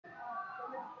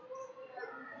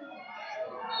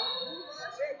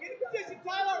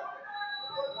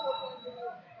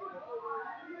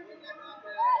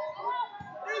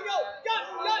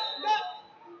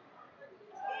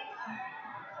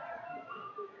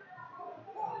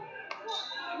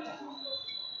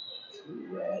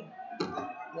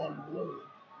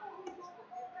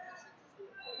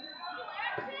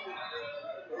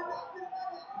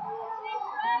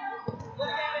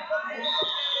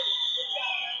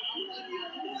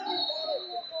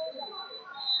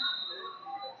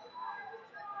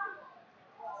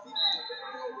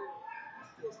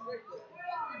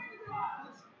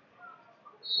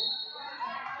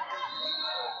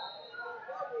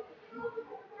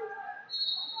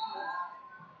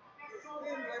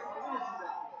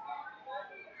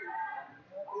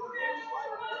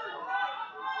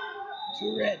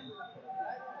Two red.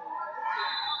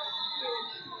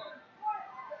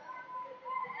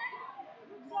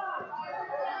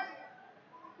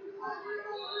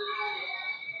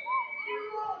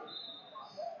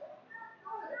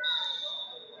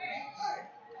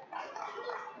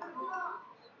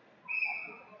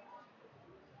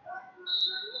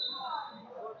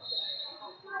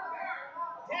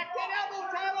 Tack that elbow,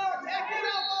 Tyler! Tack that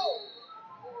elbow!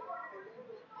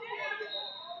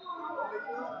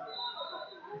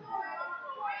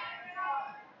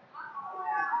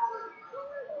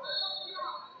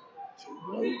 Two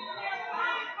blue.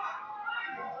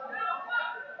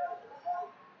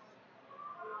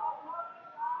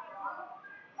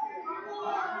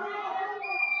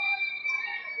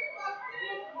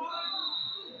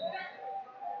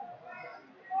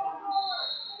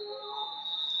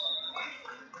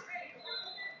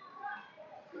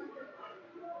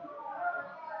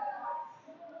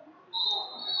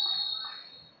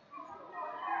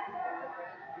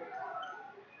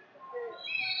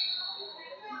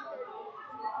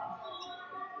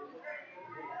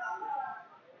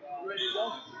 Ready to go?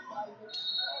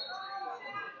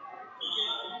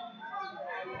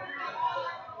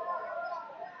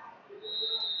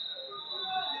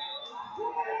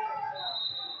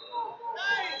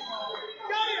 Nice!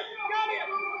 Got him! Got him!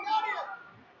 Got him!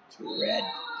 Two red.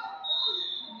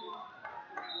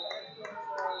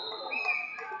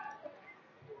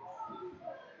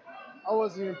 I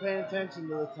wasn't even paying attention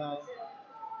to the time.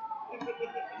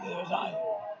 Neither was I.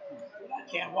 But I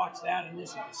can't watch that and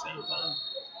this at the same time.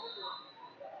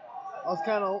 I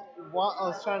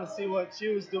was trying to see what she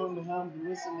was doing to him to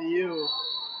listen to you.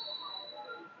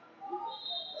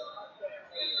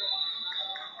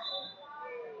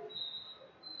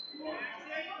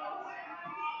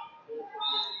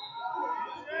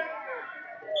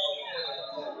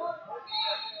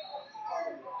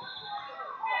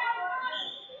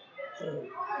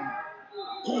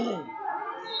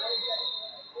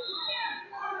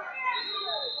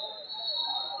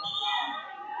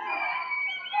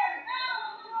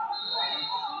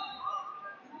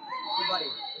 Buddy.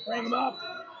 Bring him up.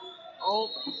 Oh.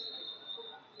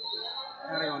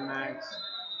 Gotta go next.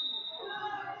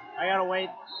 I gotta wait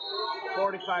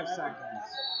 45 seconds.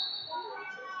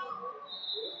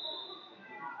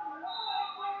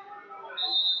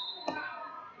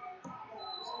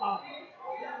 Stop.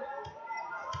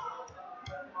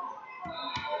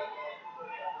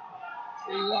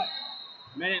 See what?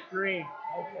 Minute 3. Okay.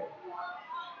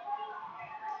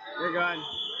 You're good.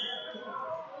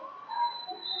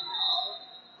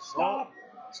 Stop.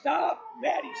 Stop.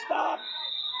 Maddie, stop.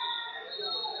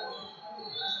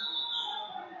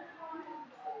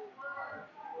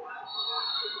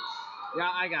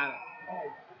 Yeah, I got it.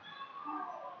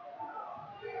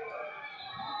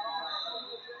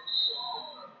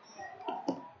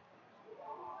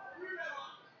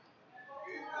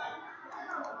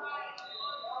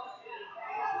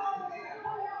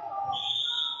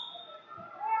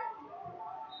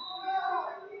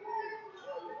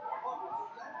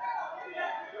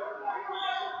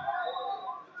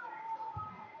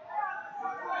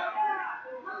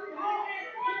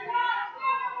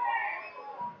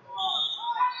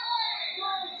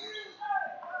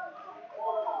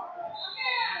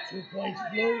 Two points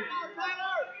blue.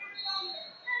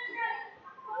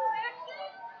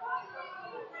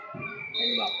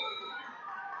 Bring him up.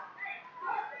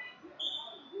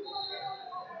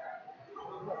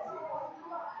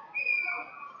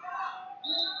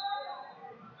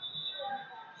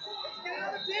 Get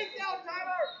another takedown,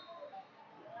 Tyler!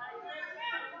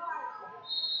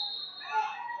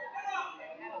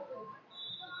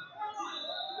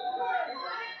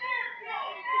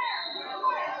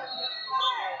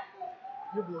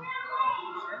 You're blue.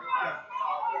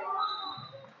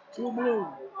 Two blue.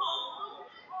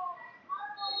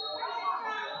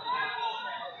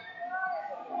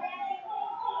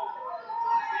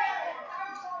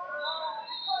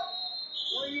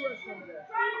 What are you wrestling there?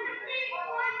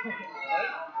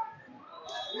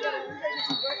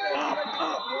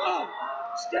 Up.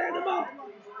 Stand him up.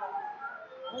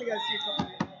 I only got to see a couple of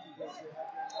minutes.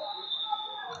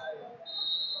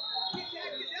 He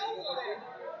tagged his elbow there.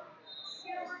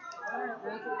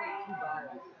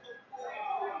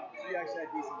 So you actually had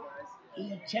decent guys. He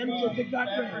attempted the gut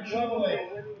wrench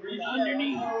and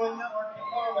underneath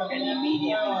and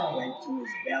immediately went to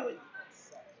his belly.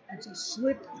 It's a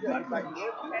slip gut wrench.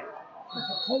 If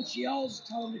the coach yells,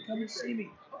 tell him to come and see me.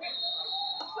 So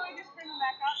I just bring him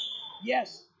back up?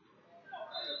 Yes.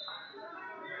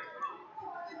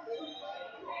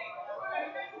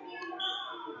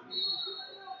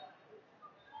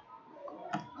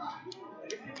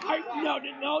 Tighten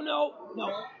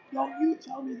No, you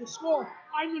tell me the score.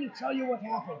 I'm going to tell you what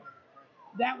happened.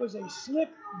 That was a slip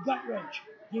gut wrench.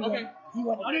 He went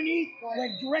underneath,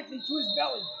 went directly to his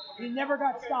belly. He never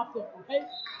got stopped there, okay?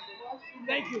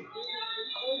 Thank you. It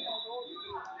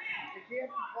can't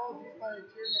be called just by a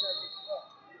chairman as a slip.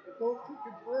 If those two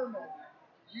confirm it,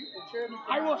 the chairman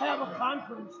I will have a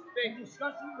conference and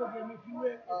discuss it with him if you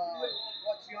will.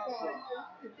 What's the option?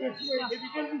 If you're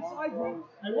beside me,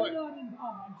 you're not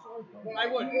involved. I'm sorry, Coach. Well, I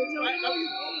would. No, you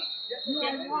can't. You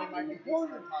are not in the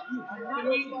corner. You cannot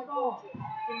be involved.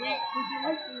 Would you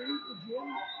like to leave the gym?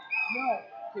 No.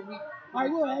 I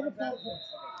will have a conference.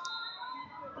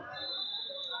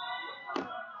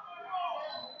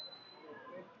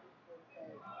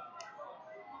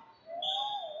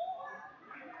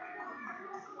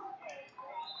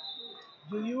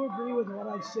 Do you agree with what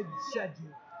I said to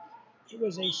you? It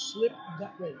was a slip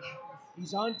gut wrench.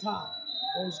 He's on top,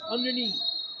 goes underneath,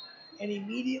 and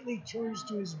immediately turns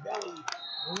to his belly.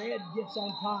 Red gets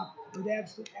on top with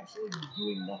absolutely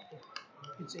doing nothing.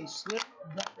 It's a slip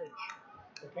gut wrench.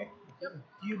 Okay? Yep.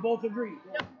 Do you both agree?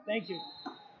 Yep. Thank you.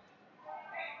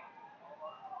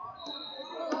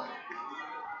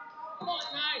 Come on,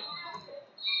 Ty.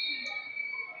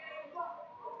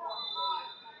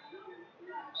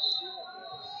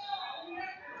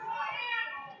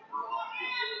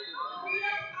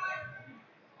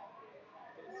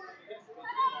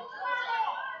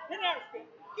 Hit our feet.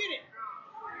 Get it.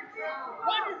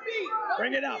 On your feet.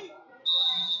 Bring it up.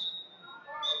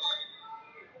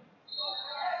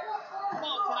 Come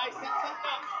on, Ty. Set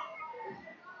something up.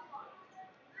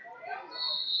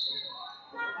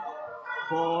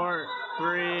 4,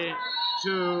 3,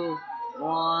 2,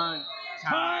 1.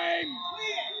 Time!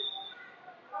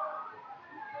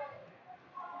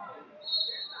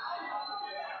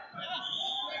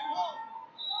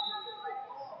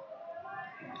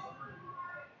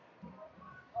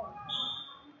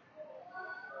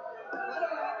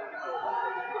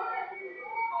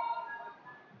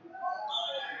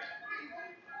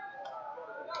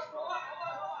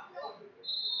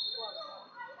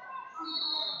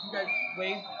 You guys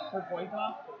waved her point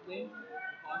off? Waved a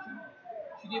caution?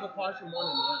 She gave a caution 1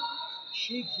 in the end.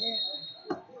 She can't.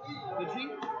 Did she?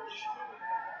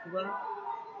 To run?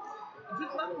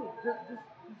 Just let me. Just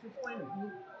explain it.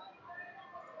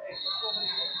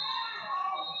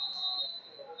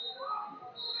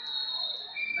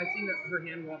 I seen that her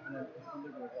hand go up and then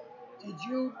Did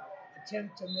you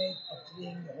attempt to make a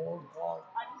fleeing hold call?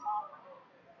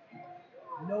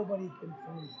 Nobody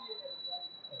confirmed it.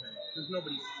 Okay. There's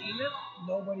nobody seen it?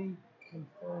 Nobody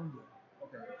confirmed it.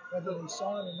 Okay. Whether they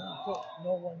saw it or not,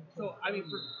 no one confirmed So, I mean,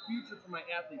 for it. future for my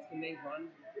athletes, can they run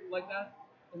like that?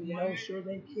 In the No, end? sure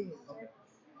they can. Okay.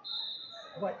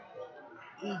 But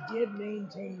he did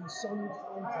maintain some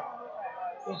contact.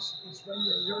 It's when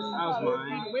you're running. That was 4 mine.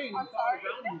 feet away and he saw the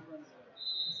ground he was running.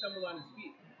 He stumbled on his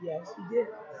feet. Yes, he did.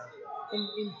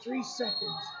 In 3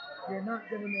 seconds, you're not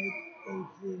going to make a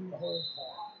fleeing hold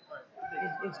call.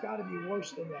 It's got to be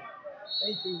worse than that.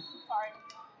 Thank you. Sorry.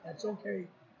 That's okay.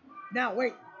 Now,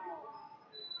 wait.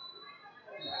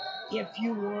 If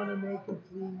you want to make a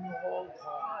fleeing hold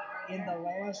call in the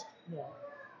last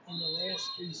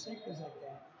 3 seconds of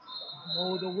that,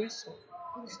 blow the whistle,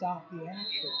 stop the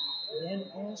action, then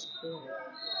ask for it.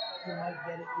 You might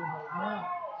get it, you might not,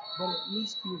 but at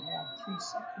least you have 3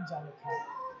 seconds on the clock.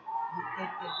 It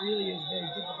really is very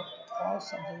difficult to call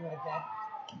something like that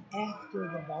after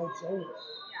the bout's over.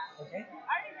 Okay?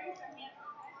 I already raised your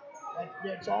hand.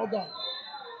 That's all done.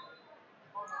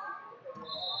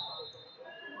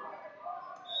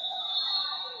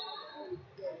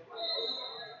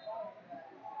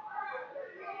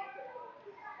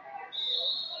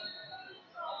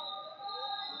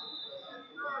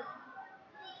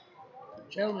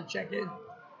 Gentlemen, check in.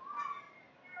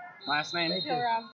 Last name? Thank you. Cael Robb.